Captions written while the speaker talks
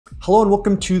Hello and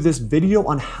welcome to this video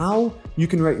on how you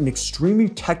can write an extremely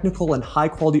technical and high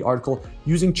quality article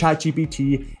using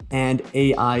ChatGPT and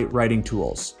AI writing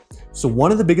tools. So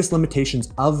one of the biggest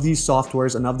limitations of these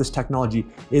softwares and of this technology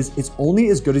is it's only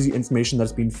as good as the information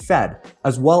that's being fed,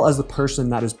 as well as the person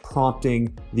that is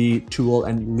prompting the tool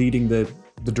and leading the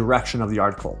direction of the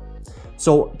article.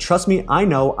 So trust me, I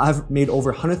know I've made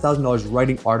over $100,000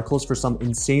 writing articles for some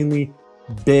insanely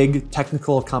big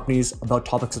technical companies about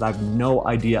topics that I have no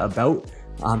idea about,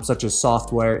 such as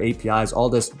software, APIs, all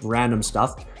this random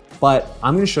stuff. But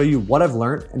I'm going to show you what I've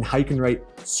learned and how you can write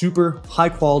super high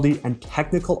quality and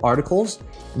technical articles.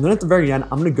 And then at the very end,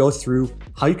 I'm going to go through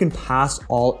how you can pass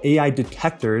all AI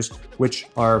detectors, which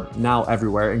are now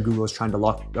everywhere, and Google is trying to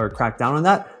lock or crack down on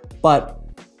that. But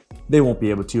they won't be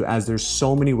able to, as there's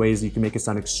so many ways you can make it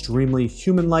sound extremely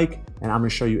human-like, and I'm gonna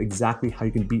show you exactly how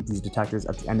you can beat these detectors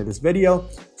at the end of this video.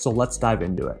 So let's dive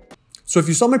into it. So if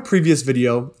you saw my previous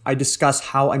video, I discussed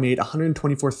how I made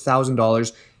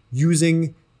 $124,000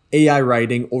 using AI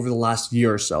writing over the last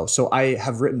year or so. So I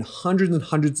have written hundreds and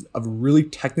hundreds of really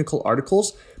technical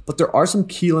articles, but there are some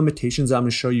key limitations that I'm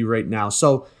gonna show you right now.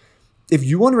 So if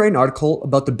you wanna write an article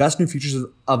about the best new features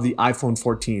of the iPhone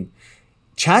 14,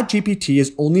 ChatGPT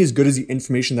is only as good as the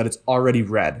information that it's already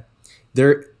read.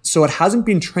 So it hasn't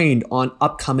been trained on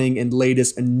upcoming and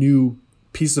latest and new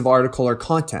pieces of article or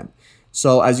content.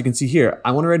 So as you can see here,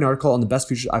 I want to write an article on the best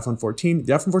features of iPhone 14.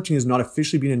 The iPhone 14 is not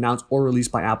officially being announced or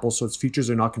released by Apple, so its features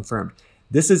are not confirmed.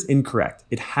 This is incorrect.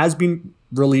 It has been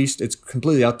released. It's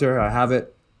completely out there. I have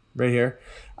it right here.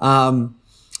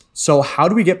 So how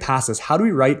do we get past this? How do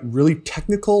we write really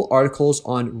technical articles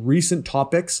on recent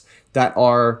topics that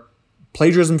are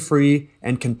plagiarism free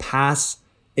and can pass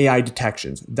AI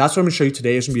detections? That's what I'm gonna show you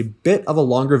today. It's gonna be a bit of a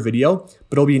longer video,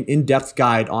 but it'll be an in-depth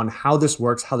guide on how this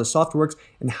works, how the software works,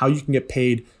 and how you can get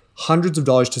paid hundreds of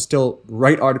dollars to still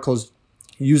write articles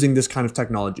using this kind of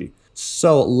technology.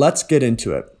 So let's get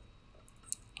into it.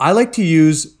 I like to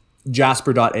use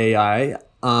Jasper.ai.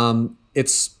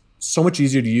 It's so much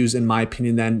easier to use in my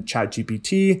opinion than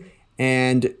ChatGPT,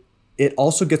 and it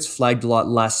also gets flagged a lot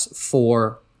less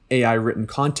for AI written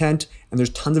content, and there's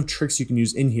tons of tricks you can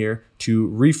use in here to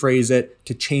rephrase it,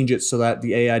 to change it so that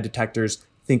the AI detectors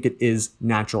think it is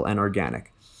natural and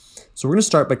organic. So we're gonna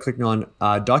start by clicking on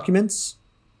documents,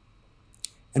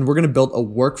 and we're gonna build a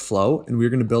workflow, and we're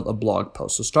gonna build a blog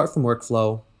post. So start from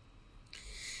workflow,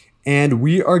 and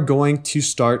we are going to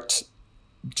start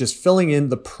just filling in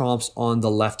the prompts on the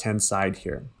left-hand side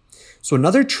here. So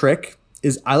another trick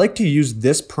is I like to use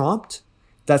this prompt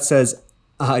that says,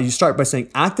 you start by saying,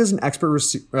 act as an expert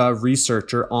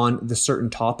researcher on the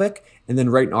certain topic, and then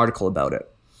write an article about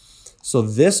it. So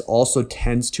this also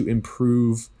tends to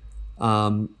improve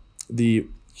the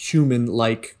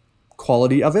human-like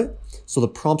quality of it. So the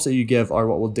prompts that you give are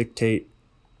what will dictate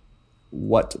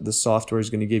what the software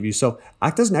is going to give you. So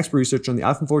act as an expert researcher on the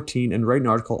iPhone 14 and write an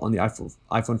article on the iPhone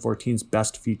 14's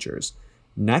best features.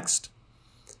 Next,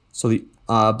 so the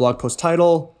blog post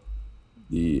title,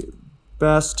 the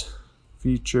best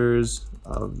features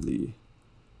of the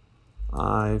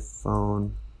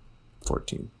iPhone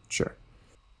 14. Sure.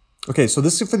 Okay, so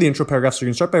this is for the intro paragraph. So you're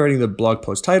gonna start by writing the blog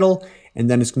post title, and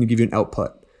then it's gonna give you an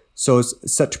output. So it's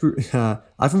set to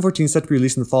iPhone 14 is set to be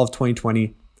released in the fall of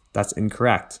 2020. That's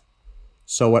incorrect.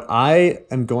 So what I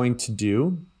am going to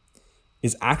do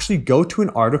is actually go to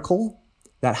an article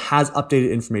that has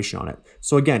updated information on it.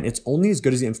 So again, it's only as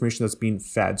good as the information that's being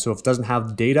fed. So if it doesn't have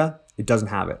the data, it doesn't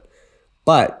have it.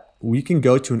 But we can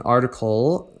go to an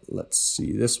article, let's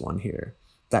see this one here,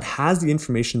 that has the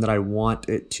information that I want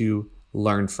it to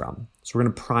learn from. So we're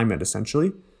gonna prime it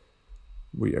essentially.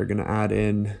 We are gonna add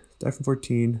in the iPhone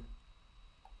 14.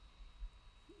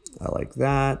 I like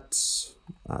that.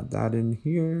 Add that in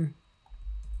here.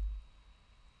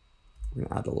 We're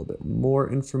gonna add a little bit more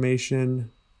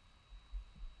information.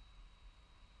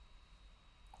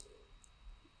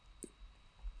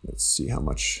 Let's see how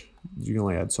much. You can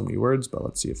only add so many words, but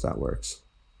let's see if that works.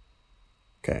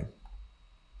 Okay,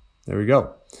 there we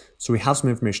go. So we have some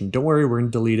information. Don't worry, we're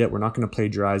gonna delete it. We're not gonna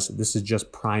plagiarize. This is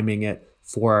just priming it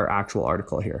for our actual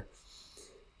article here.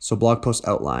 So blog post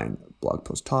outline, blog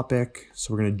post topic.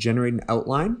 So we're gonna generate an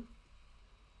outline.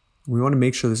 We wanna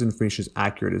make sure this information is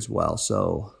accurate as well.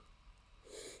 So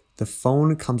the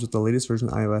phone comes with the latest version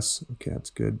of iOS. Okay, that's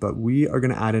good, but we are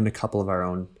gonna add in a couple of our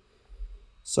own.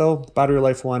 So battery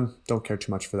life one, don't care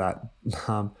too much for that.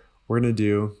 We're gonna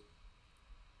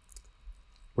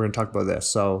talk about this.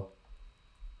 So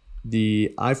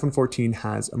the iPhone 14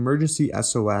 has emergency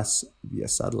SOS via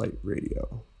satellite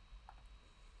radio.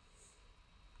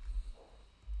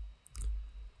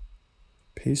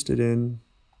 Paste it in.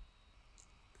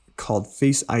 called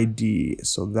Face ID.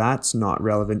 So that's not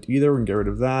relevant either. We can get rid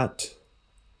of that.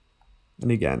 And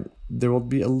again, there will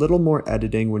be a little more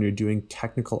editing when you're doing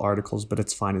technical articles, but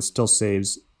it's fine. It still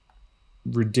saves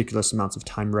ridiculous amounts of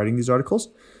time writing these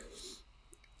articles.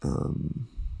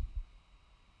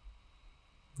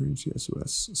 Emergency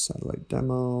SOS satellite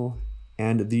demo.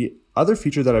 And the other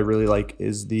feature that I really like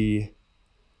is the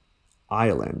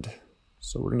island.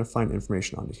 So we're going to find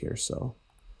information on it here. So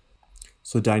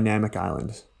dynamic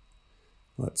island.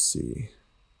 Let's see.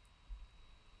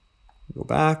 Go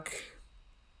back.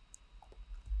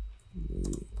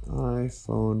 The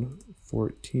iPhone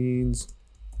 14's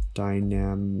dynamic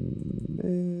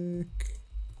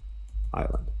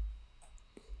island.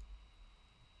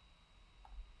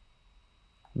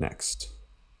 Next.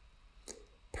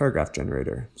 Paragraph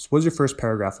generator. So what's your first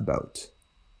paragraph about?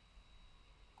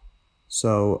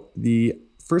 So the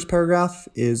first paragraph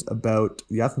is about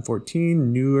the iPhone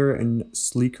 14, newer and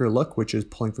sleeker look, which is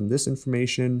pulling from this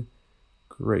information.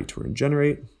 Great, we're going to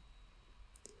generate.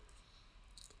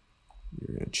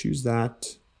 You're going to choose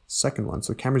that. Second one,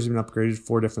 so camera's even upgraded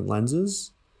 4 different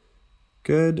lenses.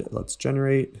 Good, let's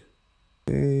generate.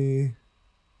 Okay,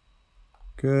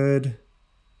 good.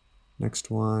 Next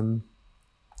one,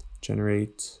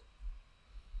 generate.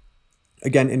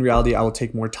 Again, in reality, I will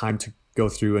take more time to go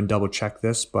through and double check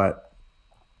this, but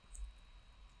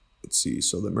let's see.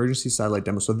 So the emergency satellite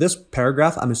demo. So this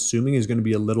paragraph, I'm assuming, is going to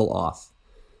be a little off.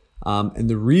 And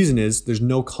the reason is there's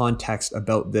no context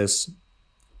about this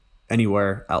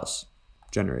anywhere else.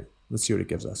 Generate. Let's see what it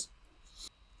gives us.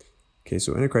 Okay,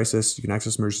 so in a crisis, you can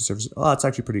access emergency services. Oh, that's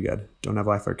actually pretty good. Don't have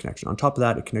Wi-Fi connection. On top of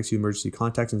that, it connects you to emergency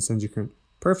contacts and sends you current.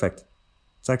 Perfect.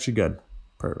 It's actually good.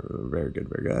 Very good,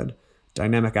 very good.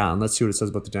 Dynamic island. Let's see what it says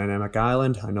about the dynamic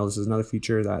island. I know this is another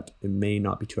feature that it may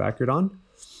not be too accurate on.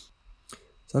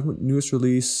 So newest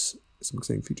release, some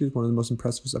exciting features. One of the most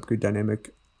impressive is upgrade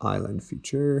dynamic island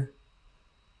feature.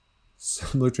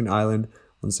 Similar to an island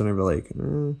on the center of a lake.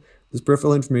 This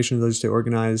peripheral information allows you to stay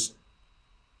organized.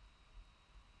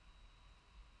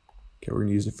 Okay, we're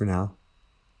gonna use it for now.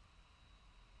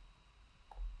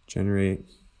 Generate.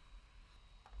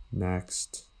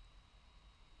 Next.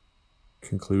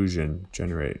 Conclusion,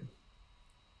 generate,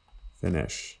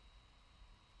 finish.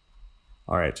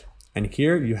 All right, and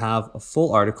here you have a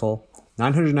full article,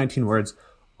 919 words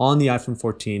on the iPhone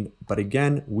 14, but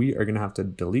again, we are gonna have to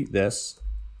delete this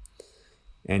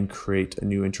and create a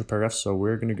new intro paragraph. So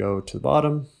we're gonna go to the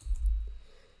bottom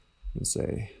and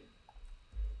say,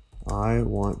 I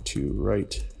want to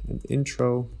write an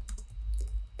intro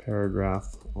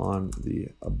paragraph on the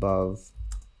above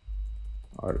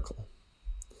article.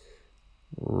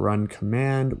 Run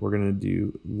command, we're going to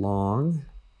do long.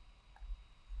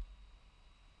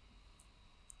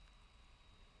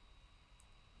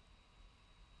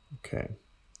 Okay,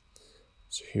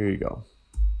 so here you go.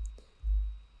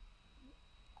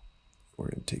 We're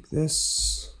going to take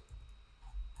this,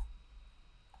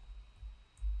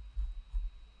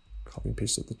 copy and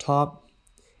paste at the top.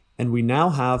 And we now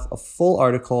have a full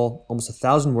article, almost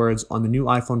 1,000 words on the new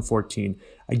iPhone 14.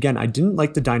 Again, I didn't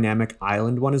like the dynamic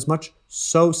island one as much.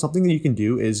 So something that you can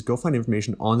do is go find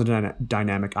information on the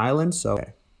dynamic island. So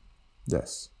okay,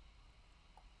 this.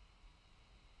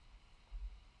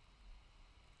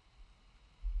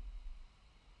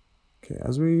 Okay,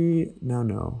 as we now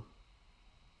know,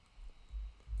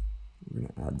 we're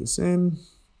going to add this in.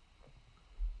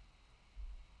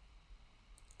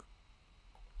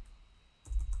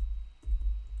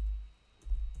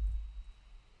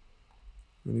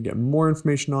 We're going to get more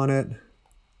information on it.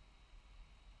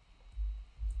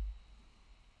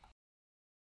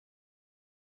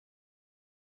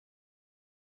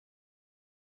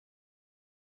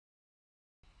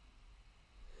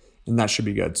 And that should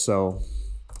be good. So,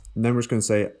 and then we're just going to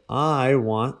say, I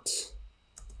want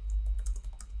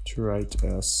to write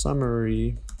a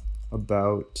summary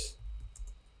about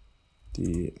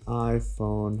the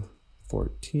iPhone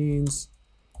 14's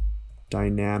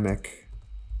dynamic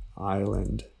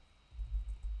island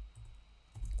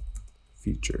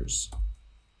features.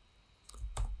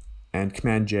 And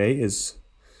Command J is,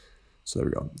 so there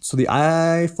we go. So the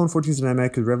iPhone 14's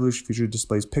dynamic revolution feature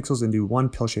displays pixels into one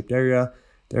pill-shaped area.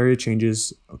 The area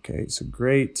changes. Okay, so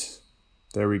great.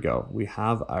 There we go. We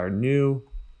have our new,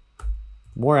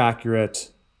 more accurate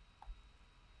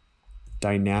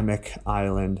dynamic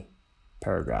island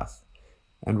paragraph.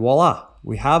 And voila,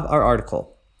 we have our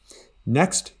article.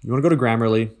 Next, you want to go to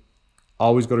Grammarly.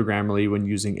 Always go to Grammarly when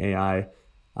using AI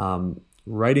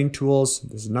writing tools.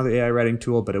 This is another AI writing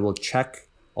tool, but it will check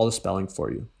all the spelling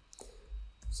for you.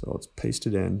 So let's paste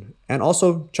it in. And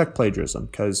also check plagiarism,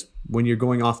 because when you're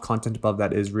going off content above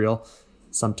that is real,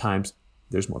 sometimes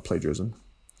there's more plagiarism.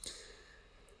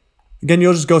 Again,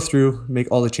 you'll just go through,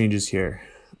 make all the changes here.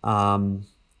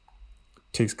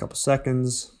 Takes a couple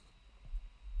seconds.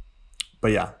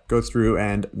 But yeah, go through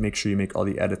and make sure you make all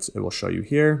the edits it will show you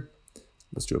here.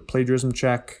 Let's do a plagiarism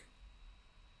check.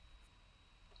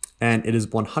 And it is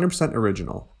 100%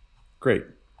 original. Great.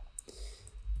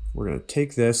 We're going to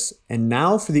take this. And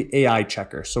now for the AI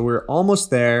checker. So we're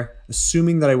almost there,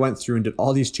 assuming that I went through and did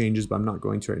all these changes, but I'm not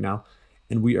going to right now.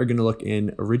 And we are going to look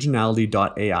in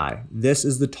originality.ai. This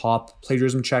is the top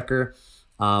plagiarism checker.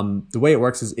 The way it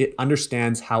works is it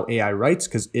understands how AI writes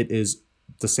because it is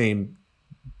the same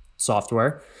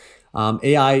software.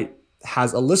 AI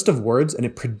has a list of words and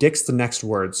it predicts the next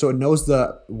word. So it knows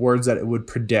the words that it would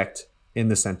predict in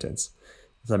the sentence,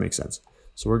 if that makes sense.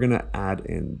 So we're going to add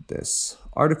in this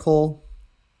article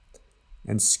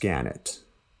and scan it.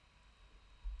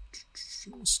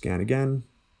 Scan again.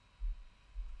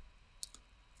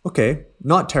 Okay,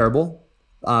 not terrible.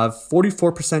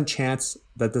 44% chance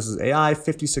that this is AI,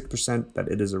 56% that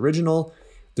it is original.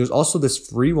 There's also this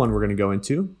free one we're going to go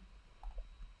into.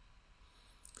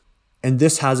 And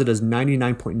this has it as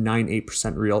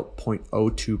 99.98% real,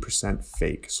 0.02%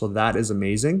 fake. So that is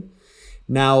amazing.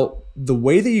 Now, the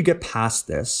way that you get past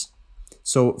this,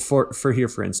 so for here,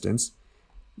 for instance,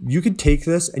 you could take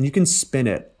this and you can spin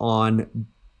it on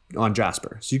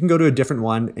Jasper. So you can go to a different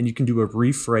one and you can do a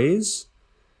rephrase.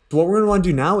 So what we're going to want to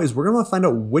do now is we're going to want to find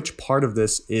out which part of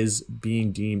this is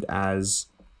being deemed as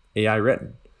AI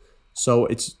written. So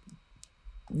it's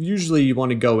usually you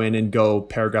want to go in and go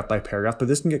paragraph by paragraph, but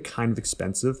this can get kind of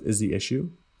expensive is the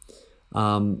issue. We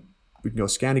can go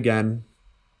scan again.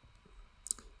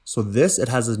 So this, it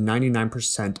has a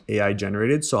 99% AI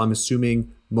generated. So I'm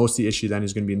assuming most of the issue then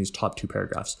is going to be in these top two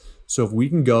paragraphs. So if we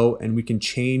can go and we can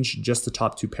change just the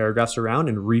top two paragraphs around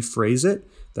and rephrase it,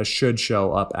 that should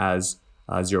show up as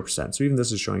 0%. So even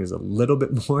this is showing as a little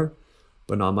bit more,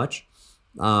 but not much.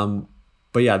 But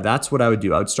yeah, that's what I would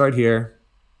do. I would start here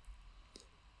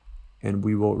and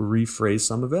we will rephrase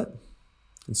some of it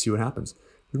and see what happens.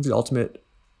 For the ultimate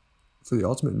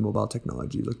in mobile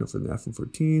technology, looking for the iPhone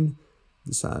 14.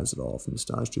 This has it all from the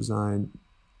stylish design,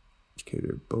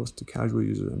 catered both to casual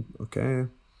users and okay.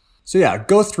 So yeah,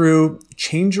 go through,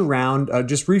 change around,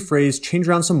 just rephrase, change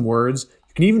around some words.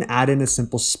 You can even add in a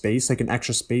simple space, like an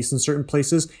extra space in certain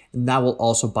places, and that will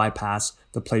also bypass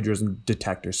the plagiarism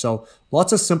detector. So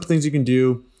lots of simple things you can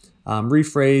do,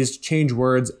 rephrase, change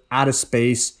words, add a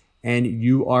space, and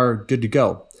you are good to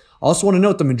go. I also want to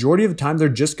note the majority of the time, they're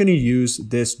just going to use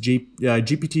this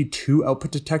GPT-2 output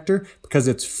detector because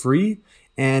it's free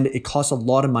and it costs a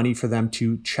lot of money for them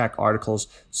to check articles.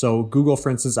 So Google, for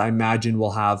instance, I imagine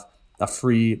will have a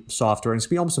free software and it's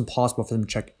going to be almost impossible for them to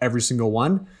check every single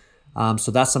one. So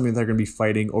that's something they're going to be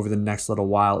fighting over the next little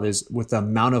while is with the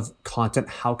amount of content,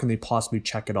 how can they possibly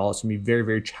check it all? It's going to be very,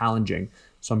 very challenging.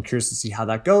 So I'm curious to see how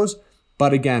that goes.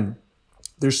 But again,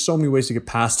 there's so many ways to get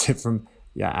past it from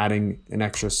adding an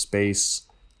extra space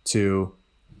to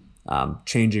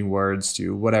changing words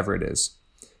to whatever it is.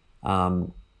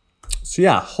 So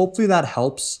yeah, hopefully that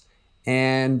helps.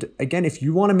 And again, if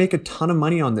you want to make a ton of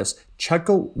money on this, check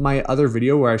out my other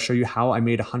video where I show you how I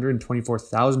made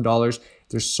 $124,000.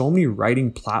 There's so many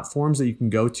writing platforms that you can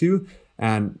go to,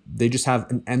 and they just have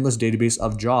an endless database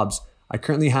of jobs. I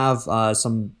currently have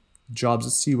some jobs.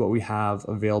 Let's see what we have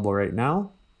available right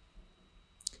now.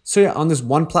 So yeah, on this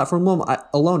one platform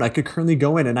alone, I could currently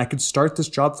go in and I could start this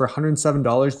job for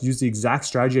 $107, use the exact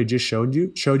strategy I just showed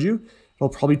you. It'll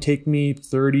probably take me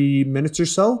 30 minutes or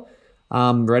so,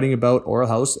 writing about oral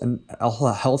health and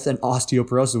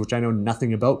osteoporosis, which I know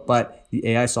nothing about, but the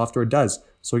AI software does.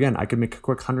 So again, I could make a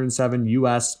quick 107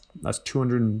 US, that's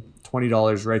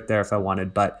 $220 right there if I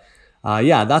wanted. But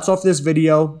yeah, that's all for this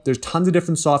video. There's tons of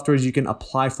different softwares you can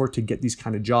apply for to get these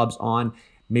kind of jobs on.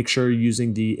 Make sure you're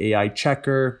using the AI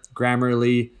checker,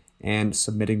 Grammarly, and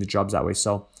submitting the jobs that way.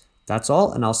 So that's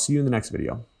all, and I'll see you in the next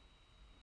video.